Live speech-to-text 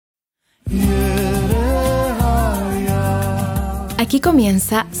Aquí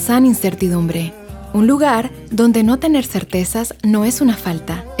comienza San Incertidumbre, un lugar donde no tener certezas no es una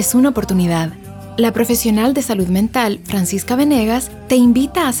falta, es una oportunidad. La profesional de salud mental, Francisca Venegas, te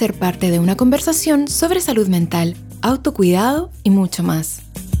invita a ser parte de una conversación sobre salud mental, autocuidado y mucho más.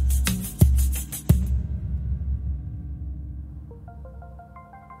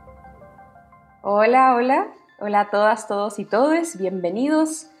 Hola a todas, todos y todes,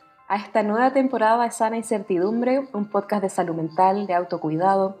 bienvenidos a esta nueva temporada de Sana Incertidumbre, un podcast de salud mental, de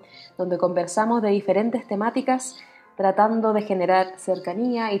autocuidado, donde conversamos de diferentes temáticas tratando de generar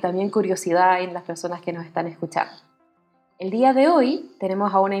cercanía y también curiosidad en las personas que nos están escuchando. El día de hoy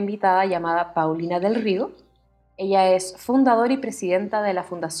tenemos a una invitada llamada Paulina del Río. Ella es fundadora y presidenta de la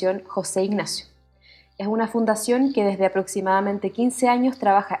Fundación José Ignacio. Es una fundación que desde aproximadamente 15 años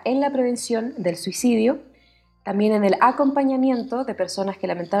trabaja en la prevención del suicidio, también en el acompañamiento de personas que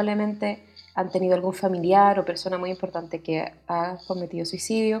lamentablemente han tenido algún familiar o persona muy importante que ha cometido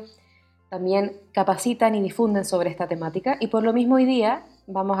suicidio. También capacitan y difunden sobre esta temática y por lo mismo hoy día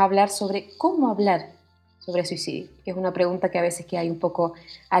vamos a hablar sobre cómo hablar sobre suicidio, que es una pregunta que a veces queda ahí un poco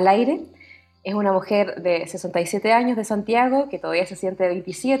al aire. Es una mujer de 67 años de Santiago, que todavía se siente de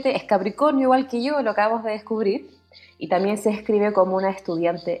 27, es Capricornio igual que yo, lo acabamos de descubrir, y también se escribe como una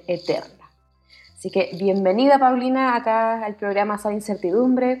estudiante eterna. Así que bienvenida Paulina acá al programa Sana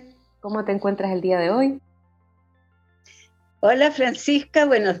Incertidumbre. ¿Cómo te encuentras el día de hoy? Hola Francisca,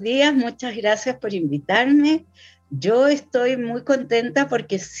 buenos días, muchas gracias por invitarme. Yo estoy muy contenta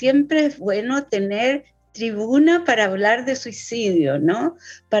porque siempre es bueno tener tribuna para hablar de suicidio, ¿no?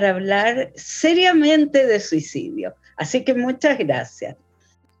 Para hablar seriamente de suicidio. Así que muchas gracias.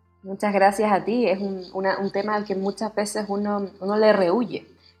 Muchas gracias a ti. Es un tema al que muchas veces uno le rehúye.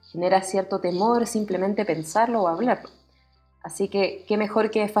 Genera cierto temor simplemente pensarlo o hablarlo. Así que qué mejor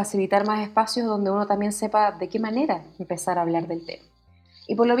que facilitar más espacios donde uno también sepa de qué manera empezar a hablar del tema.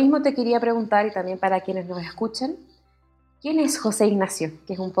 Y por lo mismo te quería preguntar, y también para quienes nos escuchan, ¿quién es José Ignacio?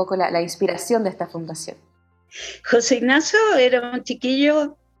 Que es un poco la inspiración de esta fundación. José Ignacio era un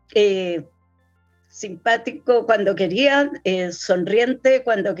chiquillo simpático cuando quería, sonriente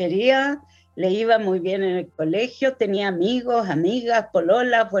cuando quería, le iba muy bien en el colegio, tenía amigos, amigas,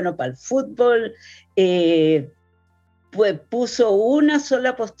 pololas, bueno para el fútbol, pues puso una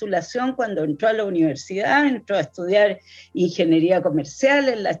sola postulación cuando entró a la universidad, entró a estudiar ingeniería comercial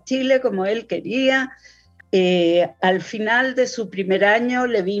en la Chile como él quería. Al final de su primer año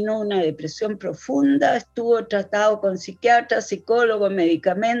le vino una depresión profunda, estuvo tratado con psiquiatra, psicólogo,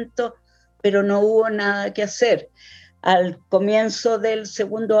 medicamentos, pero no hubo nada que hacer. Al comienzo del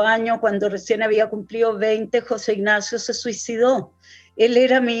segundo año, cuando recién había cumplido 20, José Ignacio se suicidó. Él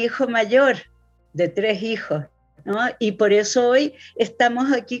era mi hijo mayor de 3 hijos, ¿no? Y por eso hoy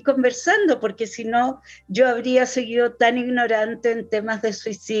estamos aquí conversando, porque si no, yo habría seguido tan ignorante en temas de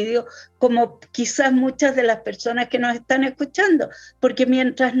suicidio como quizás muchas de las personas que nos están escuchando, porque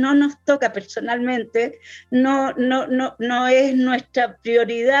mientras no nos toca personalmente, no es nuestra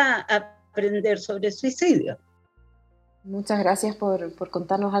prioridad aprender sobre suicidio. Muchas gracias por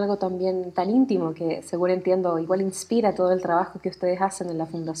contarnos algo también tan íntimo que, según entiendo, igual inspira todo el trabajo que ustedes hacen en la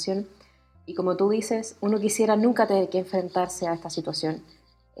Fundación. Y como tú dices, uno quisiera nunca tener que enfrentarse a esta situación.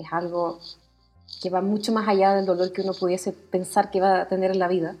 Es algo que va mucho más allá del dolor que uno pudiese pensar que va a tener en la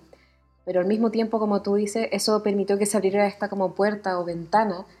vida. Pero al mismo tiempo, como tú dices, eso permitió que se abriera esta como puerta o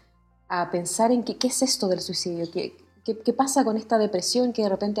ventana a pensar en qué es esto del suicidio, qué pasa con esta depresión que de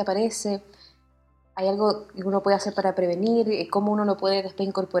repente aparece. ¿Hay algo que uno puede hacer para prevenir? ¿Cómo uno lo puede después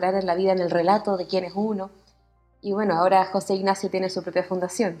incorporar en la vida, en el relato de quién es uno? Y bueno, ahora José Ignacio tiene su propia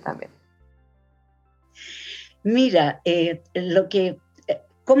fundación también. Mira,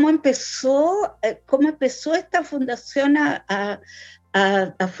 cómo empezó esta fundación a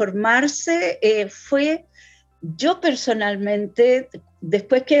formarse fue, yo personalmente,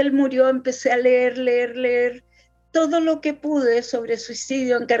 después que él murió, empecé a leer todo lo que pude sobre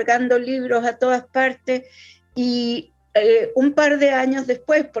suicidio, encargando libros a todas partes, y un par de años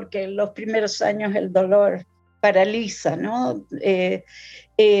después, porque en los primeros años el dolor paraliza, ¿no?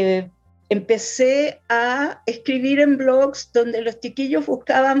 Empecé a escribir en blogs donde los chiquillos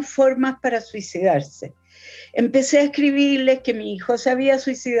buscaban formas para suicidarse. Empecé a escribirles que mi hijo se había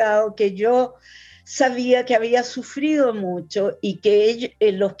suicidado, que yo sabía que había sufrido mucho y que ellos,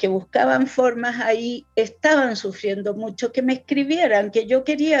 los que buscaban formas ahí estaban sufriendo mucho, que me escribieran, que yo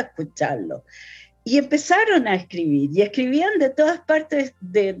quería escucharlo. Y empezaron a escribir, y escribían de todas partes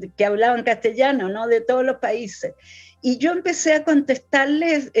que hablaban castellano, ¿no? De todos los países. Y yo empecé a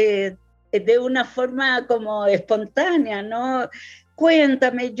contestarles de una forma como espontánea, ¿no?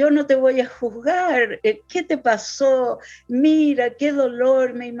 cuéntame, yo no te voy a juzgar, ¿qué te pasó? Mira, qué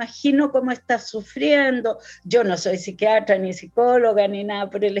dolor, me imagino cómo estás sufriendo. Yo no soy psiquiatra, ni psicóloga, ni nada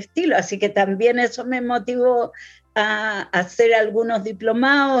por el estilo, así que también eso me motivó a hacer algunos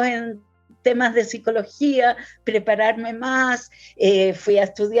diplomados en temas de psicología, prepararme más, fui a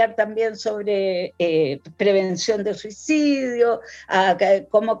estudiar también sobre prevención de suicidio,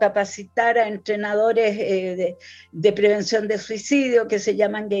 cómo capacitar a entrenadores de prevención de suicidio que se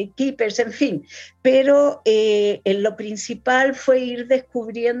llaman gatekeepers, en fin. Pero en lo principal fue ir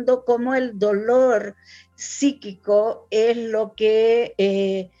descubriendo cómo el dolor psíquico es lo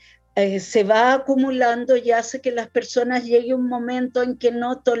que se va acumulando y hace que las personas llegue un momento en que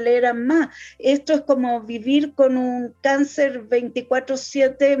no toleran más. Esto es como vivir con un cáncer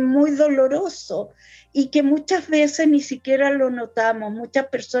 24/7 muy doloroso y que muchas veces ni siquiera lo notamos, muchas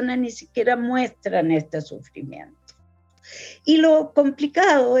personas ni siquiera muestran este sufrimiento. Y lo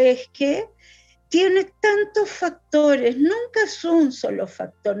complicado es que tiene tantos factores, nunca es un solo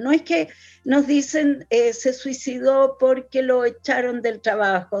factor. No es que nos dicen se suicidó porque lo echaron del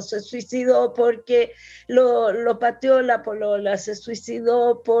trabajo, se suicidó porque lo pateó la polola, se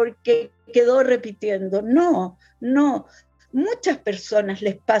suicidó porque quedó repitiendo. No, no. Muchas personas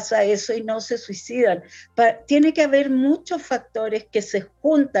les pasa eso y no se suicidan. Tiene que haber muchos factores que se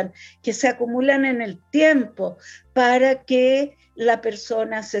juntan, que se acumulan en el tiempo para que la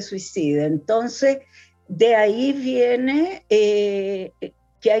persona se suicide. Entonces, de ahí viene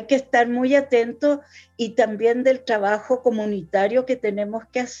que hay que estar muy atentos y también del trabajo comunitario que tenemos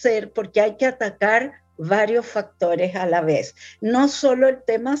que hacer, porque hay que atacar varios factores a la vez. No solo el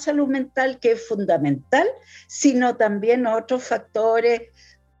tema salud mental, que es fundamental, sino también otros factores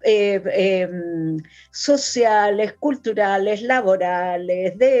sociales, culturales,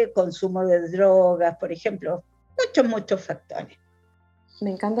 laborales, de consumo de drogas, por ejemplo, muchos factores. Me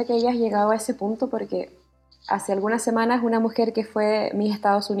encanta que hayas llegado a ese punto porque hace algunas semanas una mujer que fue Miss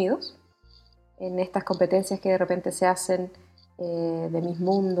Estados Unidos, en estas competencias que de repente se hacen de Miss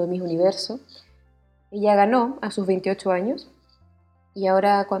Mundo, Miss Universo, ella ganó a sus 28 años y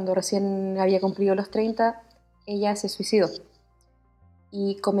ahora cuando recién había cumplido los 30, ella se suicidó.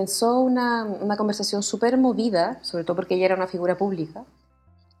 Y comenzó una conversación súper movida, sobre todo porque ella era una figura pública,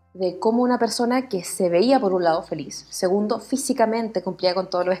 de cómo una persona que se veía por un lado feliz, segundo, físicamente cumplía con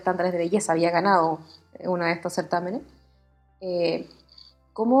todos los estándares de belleza, había ganado uno de estos certámenes,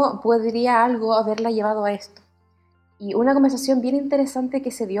 cómo podría algo haberla llevado a esto. Y una conversación bien interesante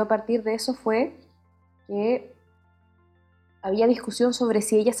que se dio a partir de eso fue que había discusión sobre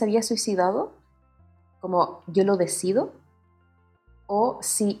si ella se había suicidado, como yo lo decido, o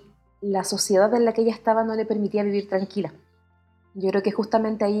si la sociedad en la que ella estaba no le permitía vivir tranquila. Yo creo que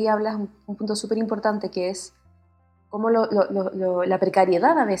justamente ahí hablas un punto súper importante, que es cómo la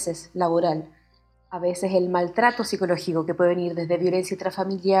precariedad a veces laboral, a veces el maltrato psicológico que puede venir desde violencia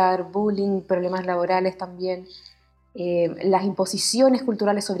intrafamiliar, bullying, problemas laborales también, las imposiciones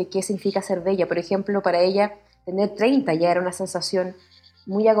culturales sobre qué significa ser bella. Por ejemplo, para ella tener 30 ya era una sensación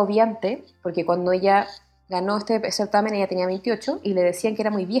muy agobiante, porque cuando ella ganó este certamen ella tenía 28 y le decían que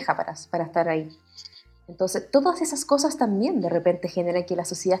era muy vieja para estar ahí. Entonces, todas esas cosas también de repente generan que la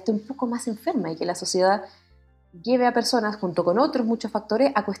sociedad esté un poco más enferma y que la sociedad lleve a personas, junto con otros muchos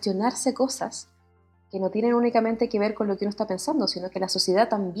factores, a cuestionarse cosas que no tienen únicamente que ver con lo que uno está pensando, sino que la sociedad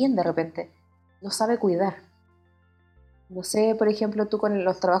también de repente no sabe cuidar. No sé, por ejemplo, tú con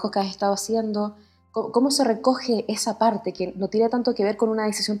los trabajos que has estado haciendo, ¿cómo se recoge esa parte que no tiene tanto que ver con una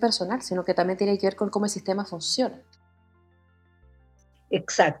decisión personal, sino que también tiene que ver con cómo el sistema funciona?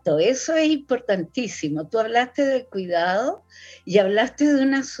 Exacto, eso es importantísimo. Tú hablaste del cuidado y hablaste de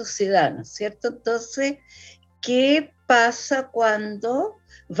una sociedad, ¿no es cierto? Entonces, ¿qué pasa cuando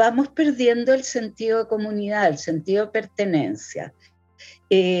vamos perdiendo el sentido de comunidad, el sentido de pertenencia?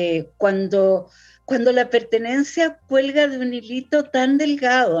 Cuando la pertenencia cuelga de un hilito tan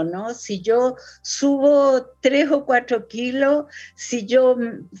delgado, ¿no? Si yo subo 3 o 4 kilos, si yo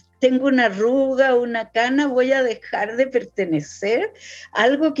tengo una arruga o una cana, voy a dejar de pertenecer a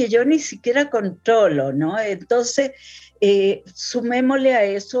algo que yo ni siquiera controlo, ¿no? Entonces, sumémosle a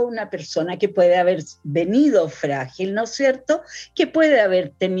eso una persona que puede haber venido frágil, ¿no es cierto? Que puede haber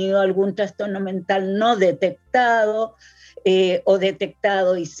tenido algún trastorno mental no detectado, o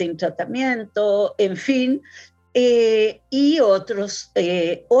detectado y sin tratamiento, en fin, y otros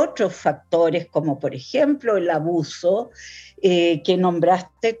factores como por ejemplo el abuso que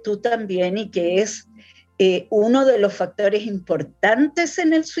nombraste tú también y que es uno de los factores importantes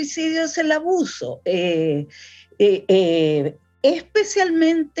en el suicidio, es el abuso,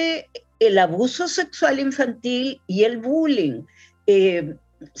 especialmente el abuso sexual infantil y el bullying, eh,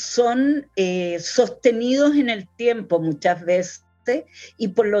 son sostenidos en el tiempo muchas veces y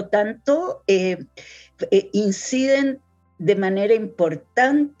por lo tanto inciden de manera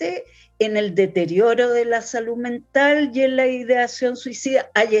importante en el deterioro de la salud mental y en la ideación suicida.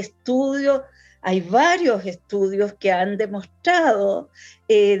 Hay varios estudios que han demostrado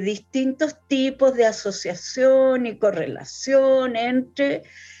distintos tipos de asociación y correlación entre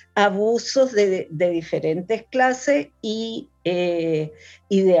abusos de diferentes clases y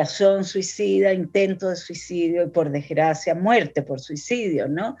ideación suicida, intento de suicidio y, por desgracia, muerte por suicidio,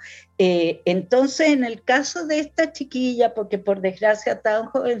 ¿no? Entonces, en el caso de esta chiquilla, porque por desgracia tan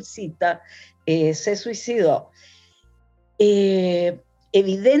jovencita se suicidó,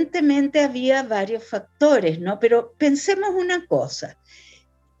 evidentemente había varios factores, ¿no? Pero pensemos una cosa.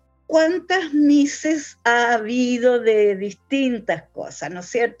 ¿Cuántas Misses ha habido de distintas cosas, ¿no es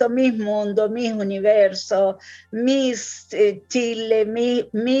cierto? Miss Mundo, Miss Universo, Miss Chile,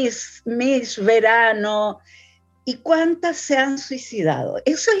 Miss Verano, ¿y cuántas se han suicidado?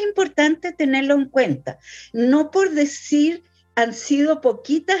 Eso es importante tenerlo en cuenta. No por decir han sido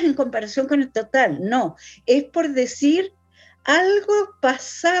poquitas en comparación con el total, no. Es por decir algo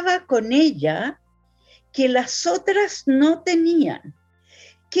pasaba con ella que las otras no tenían.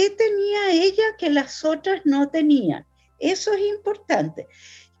 ¿Qué tenía ella que las otras no tenían? Eso es importante.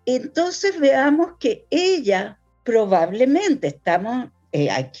 Entonces veamos que ella probablemente,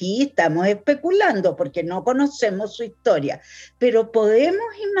 aquí estamos especulando porque no conocemos su historia, pero podemos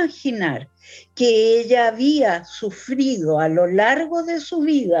imaginar que ella había sufrido a lo largo de su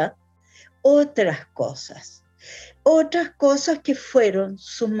vida otras cosas que fueron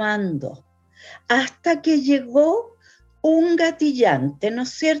sumando hasta que llegó un gatillante, ¿no es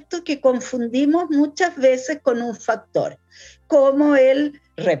cierto?, que confundimos muchas veces con un factor, como él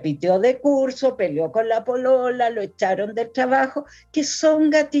repitió de curso, peleó con la polola, lo echaron del trabajo, que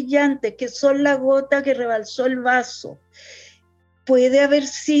son gatillantes, que son la gota que rebalsó el vaso. Puede haber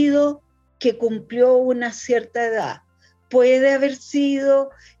sido que cumplió una cierta edad, puede haber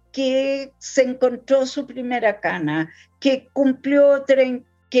sido que se encontró su primera cana, que cumplió 30,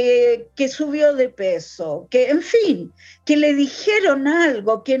 que subió de peso, que en fin, que le dijeron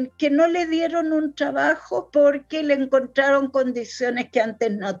algo, que no le dieron un trabajo porque le encontraron condiciones que antes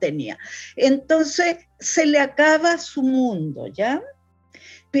no tenía. Entonces se le acaba su mundo, ¿ya?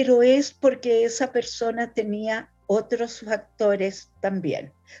 Pero es porque esa persona tenía otros factores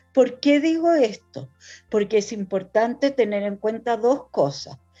también. ¿Por qué digo esto? Porque es importante tener en cuenta dos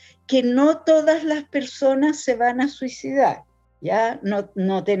cosas, que no todas las personas se van a suicidar. ¿Ya?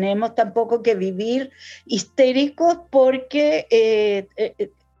 No tenemos tampoco que vivir histéricos porque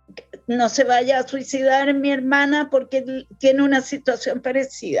no se vaya a suicidar mi hermana porque tiene una situación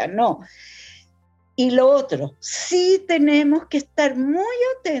parecida, no. Y lo otro, sí tenemos que estar muy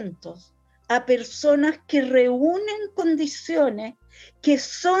atentos a personas que reúnen condiciones que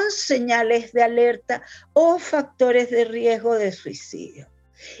son señales de alerta o factores de riesgo de suicidio.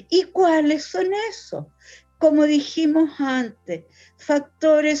 ¿Y cuáles son esos? Como dijimos antes,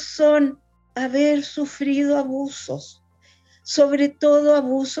 factores son haber sufrido abusos, sobre todo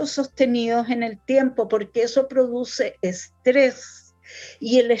abusos sostenidos en el tiempo, porque eso produce estrés.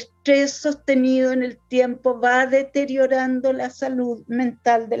 Y el estrés sostenido en el tiempo va deteriorando la salud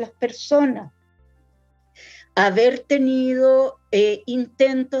mental de las personas. Haber tenido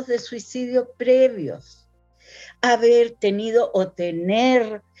intentos de suicidio previos, haber tenido o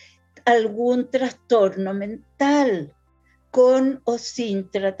tener algún trastorno mental con o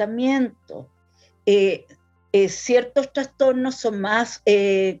sin tratamiento. Ciertos trastornos son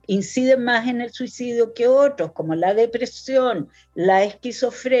inciden más en el suicidio que otros, como la depresión, la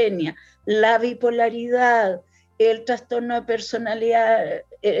esquizofrenia, la bipolaridad, el trastorno de personalidad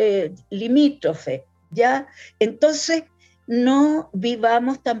limítrofe, ¿ya? Entonces, no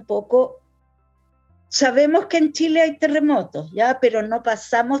vivamos tampoco. Sabemos que en Chile hay terremotos, ¿ya? Pero no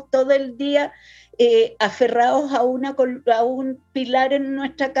pasamos todo el día aferrados a un pilar en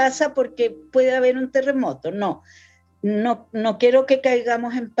nuestra casa porque puede haber un terremoto. No quiero que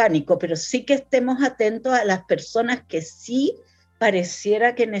caigamos en pánico, pero sí que estemos atentos a las personas que sí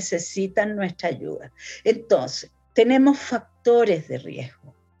pareciera que necesitan nuestra ayuda. Entonces, tenemos factores de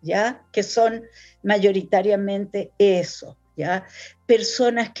riesgo, ¿ya? Que son mayoritariamente eso. ¿Ya?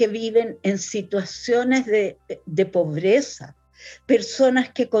 Personas que viven en situaciones de pobreza, personas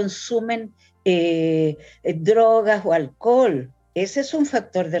que consumen drogas o alcohol. Ese es un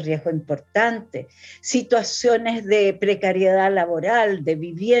factor de riesgo importante. Situaciones de precariedad laboral, de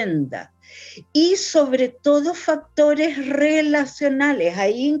vivienda. Y sobre todo factores relacionales,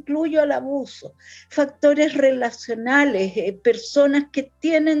 ahí incluyo el abuso, factores relacionales, personas que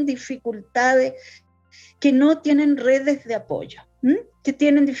tienen dificultades, que no tienen redes de apoyo, que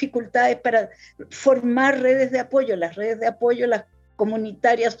tienen dificultades para formar redes de apoyo. Las redes de apoyo, las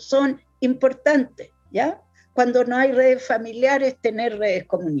comunitarias, son importantes, ¿ya? Cuando no hay redes familiares, tener redes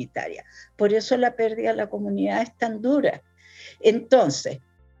comunitarias. Por eso la pérdida de la comunidad es tan dura. Entonces,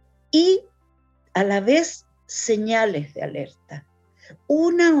 y a la vez señales de alerta.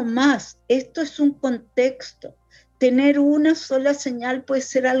 Una o más, esto es un contexto. Tener una sola señal puede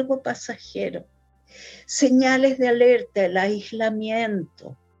ser algo pasajero. Señales de alerta, el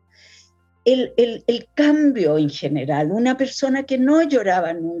aislamiento, el cambio en general. Una persona que no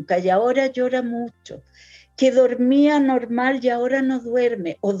lloraba nunca y ahora llora mucho, que dormía normal y ahora no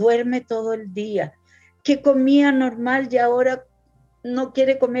duerme, o duerme todo el día, que comía normal y ahora no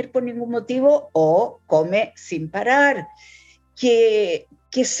quiere comer por ningún motivo o come sin parar, que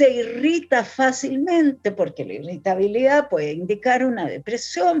se irrita fácilmente, porque la irritabilidad puede indicar una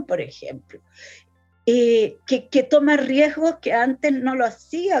depresión, por ejemplo, que toma riesgos que antes no lo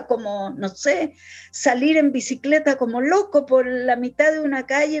hacía, como, no sé, salir en bicicleta como loco por la mitad de una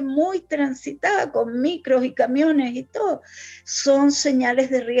calle muy transitada, con micros y camiones y todo. Son señales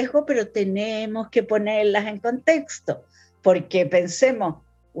de riesgo, pero tenemos que ponerlas en contexto, porque pensemos,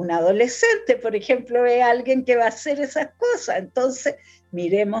 un adolescente, por ejemplo, es alguien que va a hacer esas cosas, entonces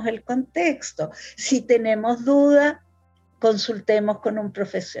miremos el contexto. Si tenemos dudas, consultemos con un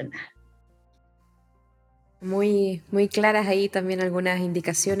profesional. Muy, muy claras ahí también algunas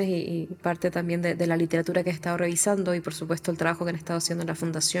indicaciones y parte también de la literatura que he estado revisando y por supuesto el trabajo que han estado haciendo en la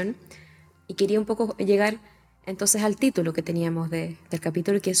fundación. Y quería un poco llegar entonces al título que teníamos del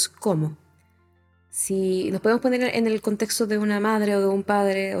capítulo, que es ¿cómo? Si nos podemos poner en el contexto de una madre o de un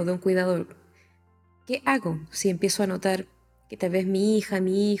padre o de un cuidador, ¿qué hago si empiezo a notar que tal vez mi hija,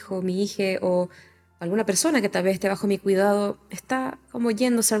 mi hijo, mi hija o alguna persona que tal vez esté bajo mi cuidado está como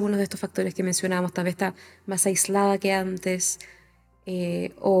yéndose a algunos de estos factores que mencionábamos, tal vez está más aislada que antes,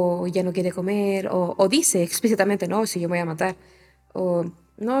 o ya no quiere comer, o dice explícitamente, no, si yo me voy a matar, o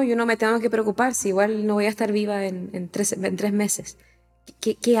no, yo no me tengo que preocupar, si igual no voy a estar viva en 3 meses?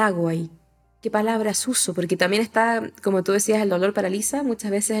 ¿Qué hago ahí? ¿Qué palabras uso? Porque también está, como tú decías, el dolor paraliza,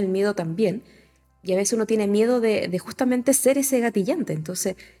 muchas veces el miedo también. Y a veces uno tiene miedo de justamente ser ese gatillante.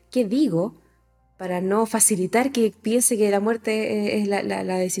 Entonces, ¿qué digo para no facilitar que piense que la muerte es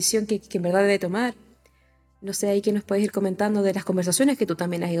la decisión que en verdad debe tomar? No sé, ahí que nos puedes ir comentando de las conversaciones que tú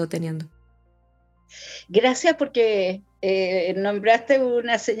también has ido teniendo. Gracias porque nombraste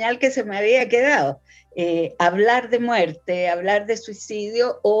una señal que se me había quedado. Hablar de muerte, hablar de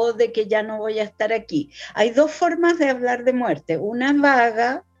suicidio o de que ya no voy a estar aquí. Hay dos formas de hablar de muerte. Una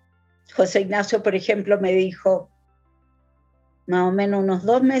vaga. José Ignacio, por ejemplo, me dijo, más o menos unos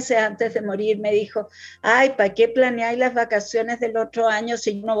 2 meses antes de morir, me dijo, ay, ¿para qué planeáis las vacaciones del otro año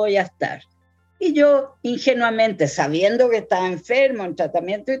si yo no voy a estar? Y yo, ingenuamente, sabiendo que estaba enfermo, en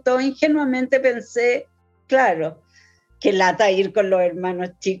tratamiento y todo, ingenuamente pensé, claro, que lata ir con los hermanos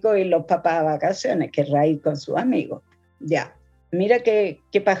chicos y los papás a vacaciones, querrá ir con sus amigos. Ya, mira qué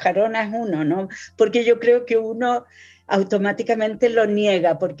pajarona es uno, ¿no? Porque yo creo que uno automáticamente lo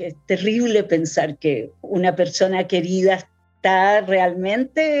niega, porque es terrible pensar que una persona querida está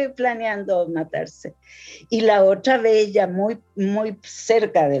realmente planeando matarse. Y la otra vez, ya muy, muy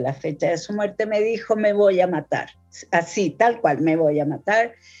cerca de la fecha de su muerte, me dijo, me voy a matar. Así, tal cual, me voy a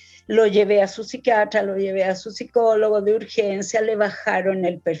matar. Lo llevé a su psiquiatra, lo llevé a su psicólogo de urgencia, le bajaron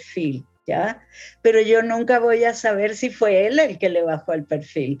el perfil, ¿ya? Pero yo nunca voy a saber si fue él el que le bajó el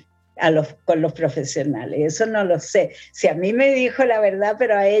perfil con los profesionales, eso no lo sé. Si a mí me dijo la verdad,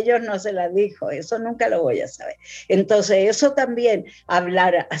 pero a ellos no se la dijo, eso nunca lo voy a saber. Entonces, eso también,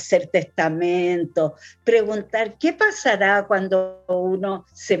 hablar, hacer testamento, preguntar qué pasará cuando uno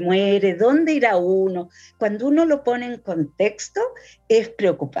se muere, dónde irá uno. Cuando uno lo pone en contexto, es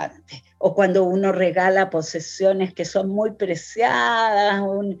preocupante. O cuando uno regala posesiones que son muy preciadas,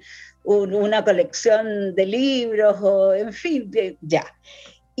 una colección de libros, o en fin, ya.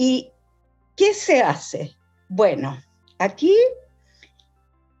 ¿Y qué se hace? Bueno, aquí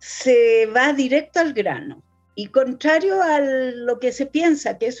se va directo al grano. Y contrario a lo que se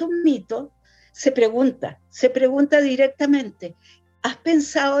piensa que es un mito, se pregunta directamente, ¿has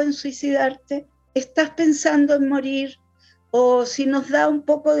pensado en suicidarte? ¿Estás pensando en morir? O si nos da un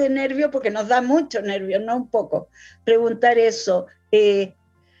poco de nervio, porque nos da mucho nervio, no un poco, preguntar eso,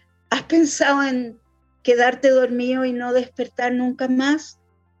 ¿has pensado en quedarte dormido y no despertar nunca más?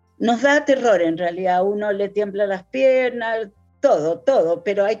 Nos da terror en realidad, a uno le tiembla las piernas, todo,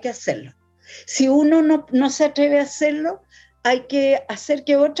 pero hay que hacerlo. Si uno no se atreve a hacerlo, hay que hacer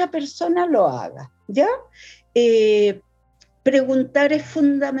que otra persona lo haga, ¿ya? Preguntar es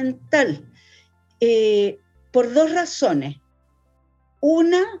fundamental, por dos razones.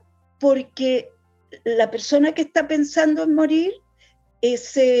 Una, porque la persona que está pensando en morir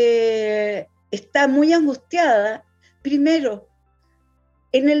está muy angustiada. Primero,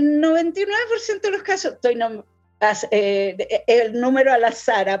 en el 99% de los casos, el número al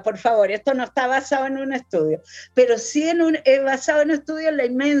azar, por favor, esto no está basado en un estudio, pero sí basado en estudios, la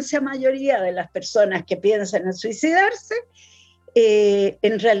inmensa mayoría de las personas que piensan en suicidarse,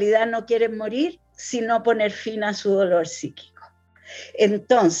 en realidad no quieren morir, sino poner fin a su dolor psíquico.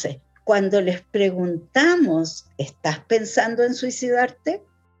 Entonces, cuando les preguntamos, ¿estás pensando en suicidarte?,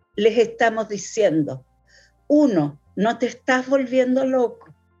 les estamos diciendo, uno, no te estás volviendo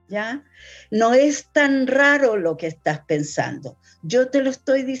loco, ¿ya? No es tan raro lo que estás pensando. Yo te lo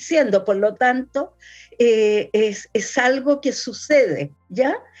estoy diciendo, por lo tanto, es algo que sucede,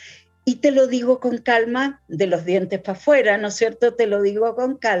 ¿ya? Y te lo digo con calma, de los dientes para afuera, ¿no es cierto? Te lo digo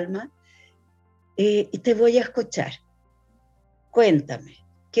con calma, y te voy a escuchar. Cuéntame,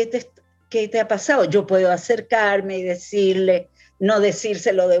 ¿qué te ha pasado? Yo puedo acercarme y decirle, no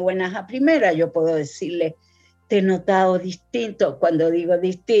decírselo de buenas a primeras, yo puedo decirle, te he notado distinto. Cuando digo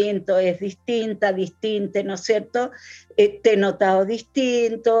distinto, es distinta, ¿no es cierto? Te he notado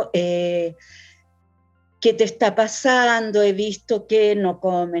distinto, ¿qué te está pasando? He visto que no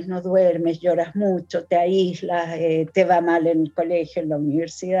comes, no duermes, lloras mucho, te aíslas, te va mal en el colegio, en la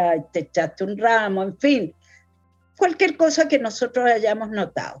universidad, te echaste un ramo, en fin. Cualquier cosa que nosotros hayamos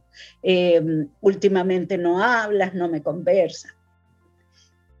notado. Últimamente no hablas, no me conversas.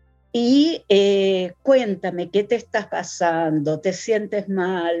 Y cuéntame, ¿qué te está pasando? ¿Te sientes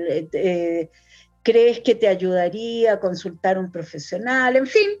mal? ¿Crees que te ayudaría a consultar a un profesional? En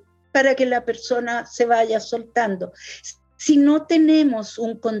fin, para que la persona se vaya soltando. Si no tenemos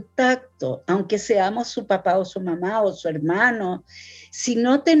un contacto, aunque seamos su papá o su mamá o su hermano, si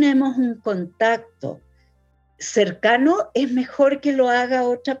no tenemos un contacto cercano, es mejor que lo haga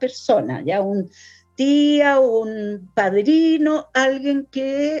otra persona, ya un tía, un padrino, alguien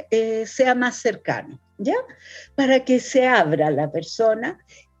que sea más cercano, ¿ya? Para que se abra la persona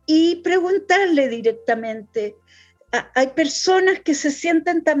y preguntarle directamente. Hay personas que se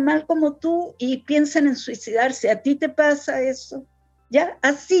sienten tan mal como tú y piensan en suicidarse. ¿A ti te pasa eso? ¿Ya?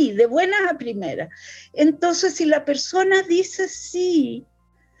 Así, de buenas a primeras. Entonces, si la persona dice sí,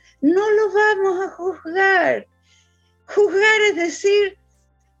 no lo vamos a juzgar. Juzgar es decir,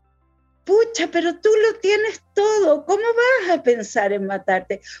 pucha, pero tú lo tienes todo, ¿cómo vas a pensar en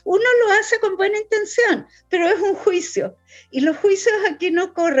matarte? Uno lo hace con buena intención, pero es un juicio. Y los juicios aquí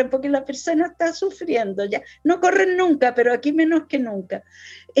no corren porque la persona está sufriendo ya. No corren nunca, pero aquí menos que nunca.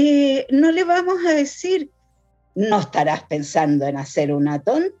 No le vamos a decir, no estarás pensando en hacer una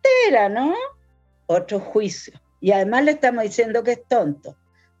tontera, ¿no? Otro juicio. Y además le estamos diciendo que es tonto.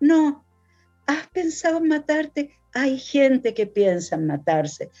 No, ¿has pensado en matarte? Hay gente que piensa en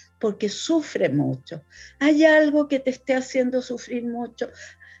matarse porque sufre mucho. Hay algo que te esté haciendo sufrir mucho.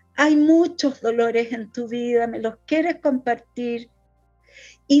 Hay muchos dolores en tu vida, ¿me los quieres compartir?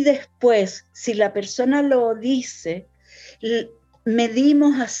 Y después, si la persona lo dice,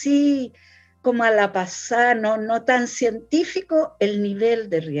 medimos así como a la pasada, no tan científico, el nivel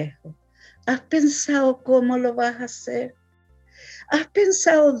de riesgo. ¿Has pensado cómo lo vas a hacer? ¿Has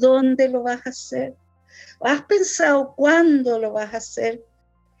pensado dónde lo vas a hacer? ¿Has pensado cuándo lo vas a hacer?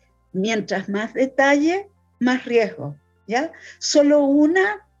 Mientras más detalle, más riesgo, ¿ya? Solo un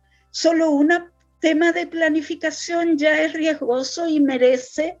tema de planificación ya es riesgoso y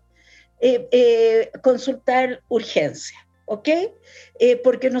merece consultar urgencia, ¿ok?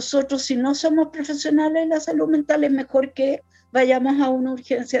 Porque nosotros, si no somos profesionales de la salud mental, es mejor que vayamos a una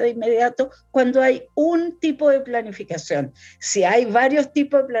urgencia de inmediato cuando hay un tipo de planificación. Si hay varios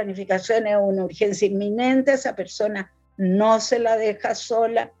tipos de planificaciones o una urgencia inminente, esa persona no se la deja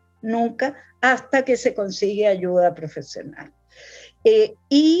sola nunca hasta que se consigue ayuda profesional.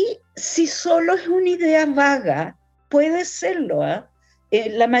 Y si solo es una idea vaga, puede serlo, ¿eh?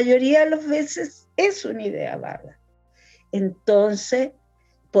 La mayoría de las veces es una idea vaga. Entonces,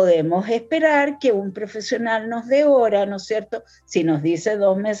 podemos esperar que un profesional nos dé hora, ¿no es cierto? Si nos dice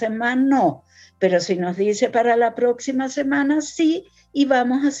 2 meses más, no. Pero si nos dice para la próxima semana, sí, y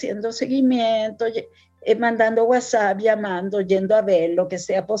vamos haciendo seguimiento, mandando WhatsApp, llamando, yendo a ver lo que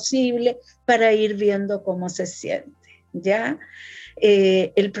sea posible para ir viendo cómo se siente, ¿ya?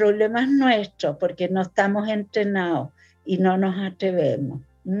 El problema es nuestro porque no estamos entrenados y no nos atrevemos.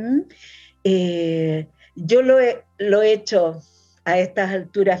 Yo lo he hecho a estas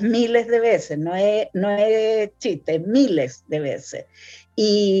alturas miles de veces, no es chiste, miles de veces.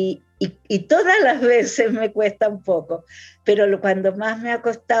 Y todas las veces me cuesta un poco, pero cuando más me ha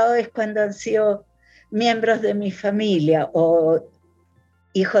costado es cuando han sido miembros de mi familia o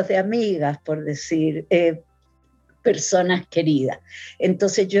hijos de amigas, por decir, personas queridas.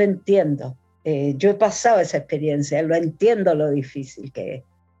 Entonces yo entiendo, yo he pasado esa experiencia, lo entiendo lo difícil que es,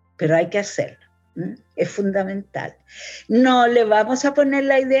 pero hay que hacerlo. Es fundamental. No le vamos a poner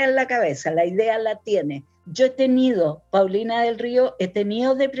la idea en la cabeza, la idea la tiene. Yo he tenido, Paulina del Río, he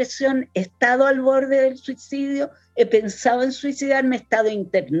tenido depresión, he estado al borde del suicidio, he pensado en suicidarme, he estado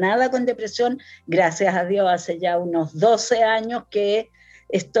internada con depresión, gracias a Dios hace ya unos 12 años que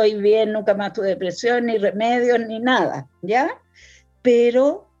estoy bien, nunca más tuve depresión, ni remedios, ni nada, ¿ya?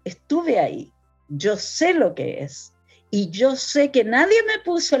 Pero estuve ahí, yo sé lo que es, y yo sé que nadie me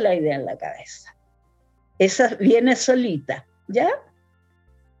puso la idea en la cabeza. Esa viene solita, ¿ya?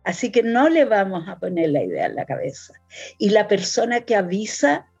 Así que no le vamos a poner la idea en la cabeza. Y la persona que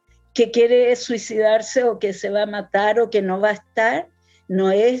avisa que quiere suicidarse o que se va a matar o que no va a estar,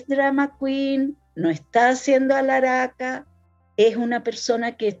 no es drama queen, no está haciendo alaraca, es una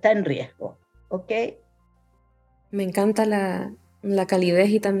persona que está en riesgo, ¿ok? Me encanta la calidez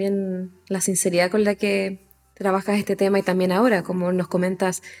y también la sinceridad con la que trabajas este tema y también ahora, como nos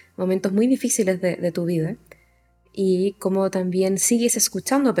comentas, momentos muy difíciles de tu vida. Y como también sigues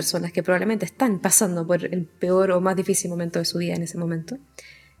escuchando a personas que probablemente están pasando por el peor o más difícil momento de su vida en ese momento.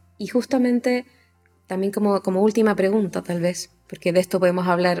 Y justamente también como última pregunta tal vez, porque de esto podemos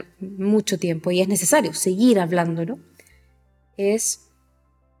hablar mucho tiempo y es necesario seguir hablándolo, es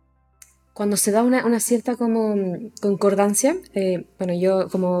cuando se da una cierta como concordancia. Bueno, yo,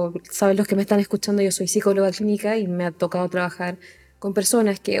 como saben los que me están escuchando, yo soy psicóloga clínica y me ha tocado trabajar con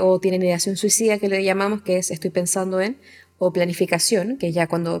personas que o tienen ideación suicida, que le llamamos, que es estoy pensando en, o planificación, que es ya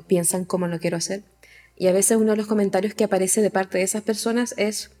cuando piensan cómo lo quiero hacer. Y a veces uno de los comentarios que aparece de parte de esas personas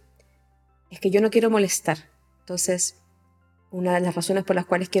es que yo no quiero molestar. Entonces, una de las razones por las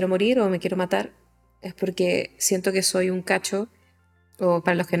cuales quiero morir o me quiero matar es porque siento que soy un cacho, o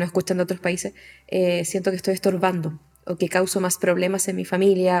para los que no escuchan de otros países, siento que estoy estorbando o que causo más problemas en mi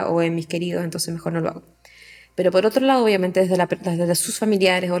familia o en mis queridos, entonces mejor no lo hago. Pero por otro lado, obviamente desde sus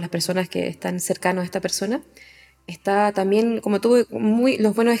familiares o las personas que están cercanos a esta persona, está también, como tuve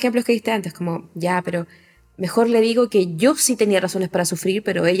los buenos ejemplos que diste antes, como ya, pero mejor le digo que yo sí tenía razones para sufrir,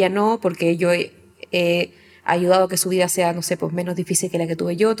 pero ella no, porque yo he ayudado a que su vida sea, no sé, pues menos difícil que la que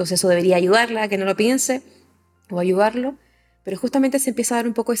tuve yo, entonces eso debería ayudarla a que no lo piense o ayudarlo. Pero justamente se empieza a dar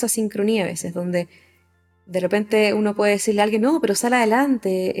un poco esa sincronía a veces, donde de repente uno puede decirle a alguien, no, pero sal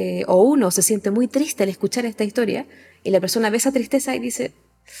adelante, o uno se siente muy triste al escuchar esta historia, y la persona ve esa tristeza y dice,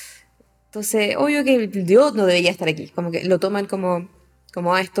 entonces, obvio que Dios no debería estar aquí, como que lo toman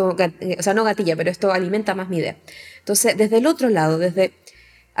como esto, o sea, no gatilla, pero esto alimenta más mi idea. Entonces, desde el otro lado,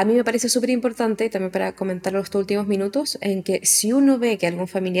 a mí me parece súper importante, también para comentarlo estos últimos minutos, en que si uno ve que algún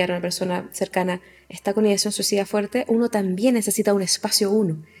familiar o una persona cercana está con ideación suicida fuerte, uno también necesita un espacio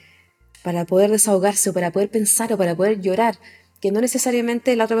para poder desahogarse o para poder pensar o para poder llorar, que no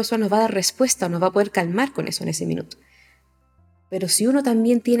necesariamente la otra persona nos va a dar respuesta o nos va a poder calmar con eso en ese minuto. Pero si uno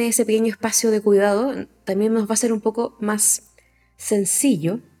también tiene ese pequeño espacio de cuidado, también nos va a ser un poco más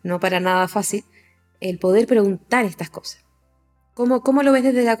sencillo, no para nada fácil, el poder preguntar estas cosas. ¿Cómo lo ves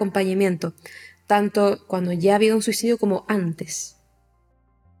desde el acompañamiento? Tanto cuando ya ha habido un suicidio como antes.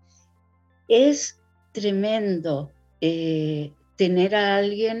 Es tremendo tener a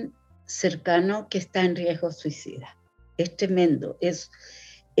alguien cercano que está en riesgo suicida. Es tremendo.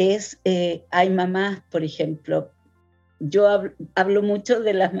 Hay mamás, por ejemplo, yo hablo mucho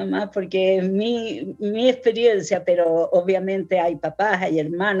de las mamás porque es mi experiencia, pero obviamente hay papás, hay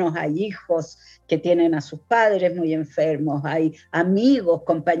hermanos, hay hijos que tienen a sus padres muy enfermos, hay amigos,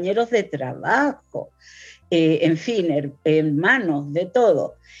 compañeros de trabajo, en fin, hermanos, de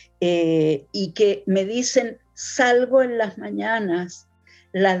todo. Y que me dicen, salgo en las mañanas,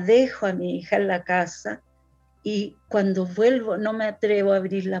 la dejo a mi hija en la casa y cuando vuelvo no me atrevo a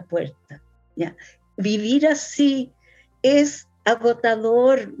abrir la puerta. ¿Ya? Vivir así es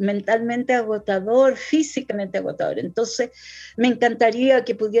agotador, mentalmente agotador, físicamente agotador. Entonces, me encantaría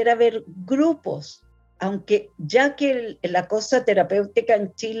que pudiera haber grupos, aunque ya que la cosa terapéutica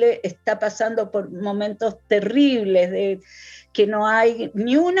en Chile está pasando por momentos terribles de que no hay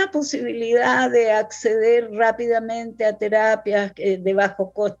ni una posibilidad de acceder rápidamente a terapias de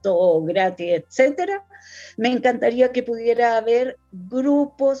bajo costo o gratis, etcétera. Me encantaría que pudiera haber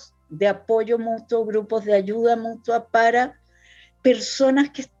grupos de apoyo mutuo, grupos de ayuda mutua para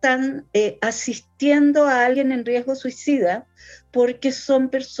personas que están asistiendo a alguien en riesgo suicida, porque son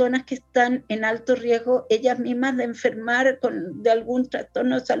personas que están en alto riesgo ellas mismas de enfermar de algún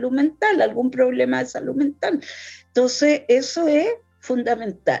trastorno de salud mental, algún problema de salud mental. Entonces, eso es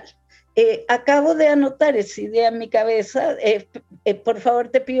fundamental. Acabo de anotar esa idea en mi cabeza. Por favor,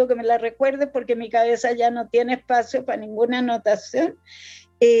 te pido que me la recuerdes porque mi cabeza ya no tiene espacio para ninguna anotación.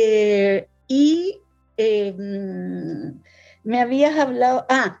 Me habías hablado,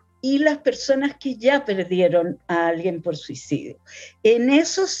 y las personas que ya perdieron a alguien por suicidio. En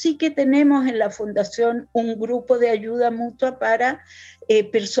eso sí que tenemos en la Fundación un grupo de ayuda mutua para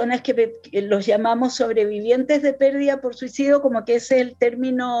personas que los llamamos sobrevivientes de pérdida por suicidio, como que ese es el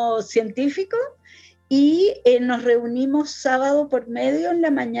término científico, y nos reunimos sábado por medio en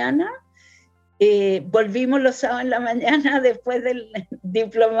la mañana. Volvimos los sábados en la mañana después del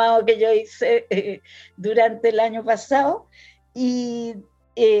diplomado que yo hice durante el año pasado, y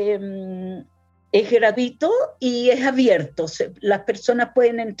es gratuito y es abierto. Las personas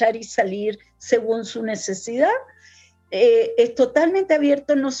pueden entrar y salir según su necesidad. Es totalmente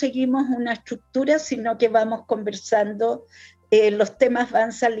abierto, no seguimos una estructura, sino que vamos conversando. Los temas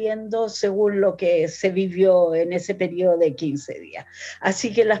van saliendo según lo que se vivió en ese periodo de 15 días.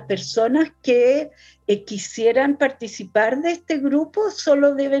 Así que las personas que quisieran participar de este grupo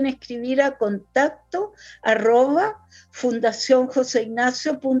solo deben escribir a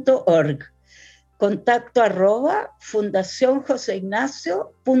contacto@fundacionjoseignacio.org.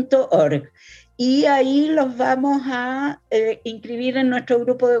 contacto@fundacionjoseignacio.org. Y ahí los vamos a inscribir en nuestro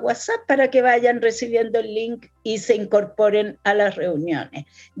grupo de WhatsApp para que vayan recibiendo el link y se incorporen a las reuniones.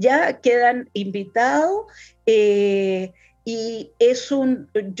 Ya quedan invitados y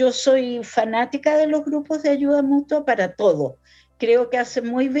yo soy fanática de los grupos de ayuda mutua para todo. Creo que hacen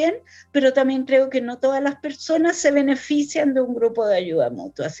muy bien, pero también creo que no todas las personas se benefician de un grupo de ayuda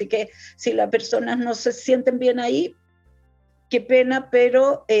mutua. Así que si las personas no se sienten bien ahí, qué pena,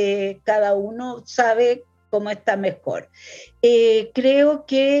 pero cada uno sabe cómo está mejor. Creo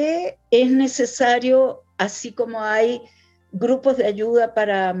que es necesario, así como hay grupos de ayuda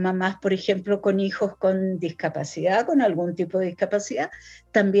para mamás, por ejemplo, con hijos con discapacidad, con algún tipo de discapacidad,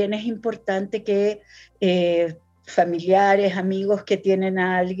 también es importante que familiares, amigos que tienen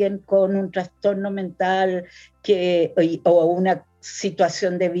a alguien con un trastorno mental o una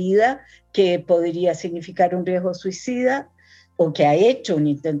situación de vida que podría significar un riesgo suicida, o que ha hecho un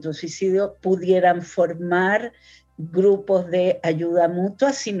intento de suicidio, pudieran formar grupos de ayuda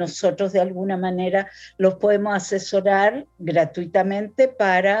mutua si nosotros de alguna manera los podemos asesorar gratuitamente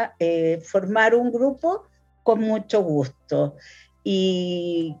para formar un grupo con mucho gusto.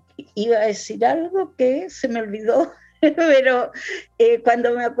 Y iba a decir algo que se me olvidó, pero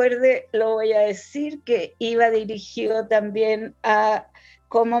cuando me acuerde lo voy a decir, que iba dirigido también a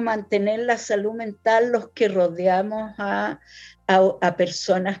cómo mantener la salud mental los que rodeamos a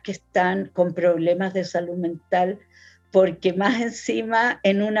personas que están con problemas de salud mental, porque más encima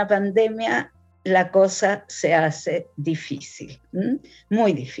en una pandemia la cosa se hace difícil,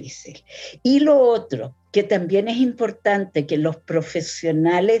 muy difícil. Y lo otro, que también es importante, que los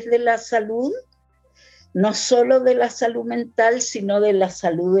profesionales de la salud, no solo de la salud mental, sino de la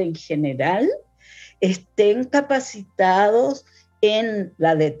salud en general, estén capacitados en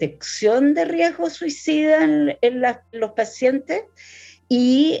la detección de riesgo suicida en los pacientes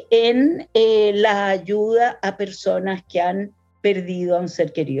y en la ayuda a personas que han perdido a un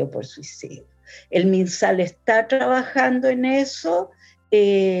ser querido por suicidio. El MinSal está trabajando en eso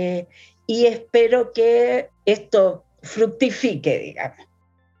y espero que esto fructifique, digamos.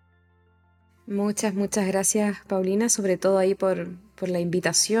 Muchas gracias, Paulina, sobre todo ahí por la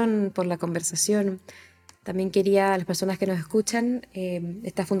invitación, por la conversación. También quería a las personas que nos escuchan,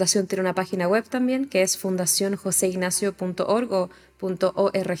 esta fundación tiene una página web también, que es fundacionjoseignacio.org o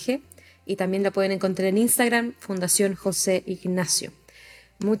 .org, y también la pueden encontrar en Instagram, Fundación José Ignacio.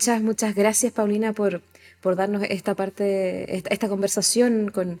 Muchas gracias, Paulina, por darnos esta conversación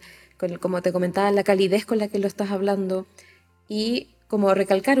con, como te comentaba, la calidez con la que lo estás hablando, y como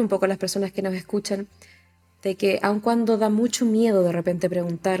recalcar un poco a las personas que nos escuchan de que aun cuando da mucho miedo de repente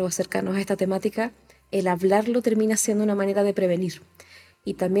preguntar o acercarnos a esta temática, el hablarlo termina siendo una manera de prevenir.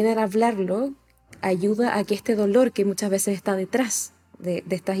 Y también el hablarlo ayuda a que este dolor que muchas veces está detrás de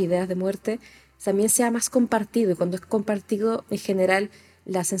estas ideas de muerte también sea más compartido. Y cuando es compartido, en general,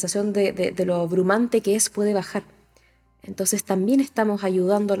 la sensación de lo abrumante que es puede bajar. Entonces también estamos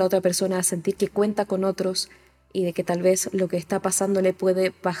ayudando a la otra persona a sentir que cuenta con otros y de que tal vez lo que está pasando le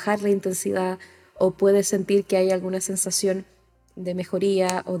puede bajar la intensidad o puede sentir que hay alguna sensación de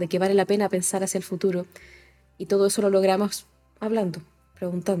mejoría o de que vale la pena pensar hacia el futuro. Y todo eso lo logramos hablando,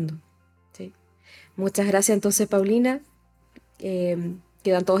 preguntando. ¿Sí? Muchas gracias entonces, Paulina.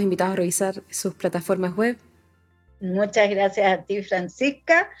 Quedan todos invitados a revisar sus plataformas web. Muchas gracias a ti,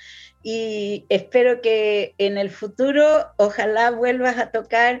 Francisca, y espero que en el futuro ojalá vuelvas a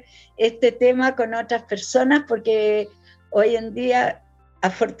tocar este tema con otras personas, porque hoy en día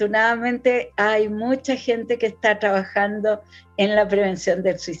afortunadamente hay mucha gente que está trabajando en la prevención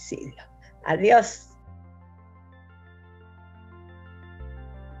del suicidio. Adiós.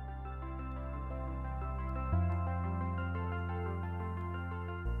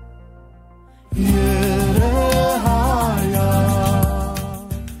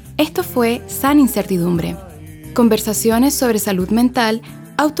 Esto fue Sana Incertidumbre. Conversaciones sobre salud mental,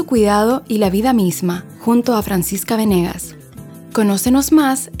 autocuidado y la vida misma, junto a Francisca Venegas. Conócenos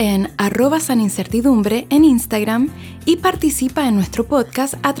más en @sanincertidumbre en Instagram y participa en nuestro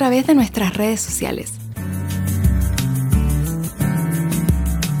podcast a través de nuestras redes sociales.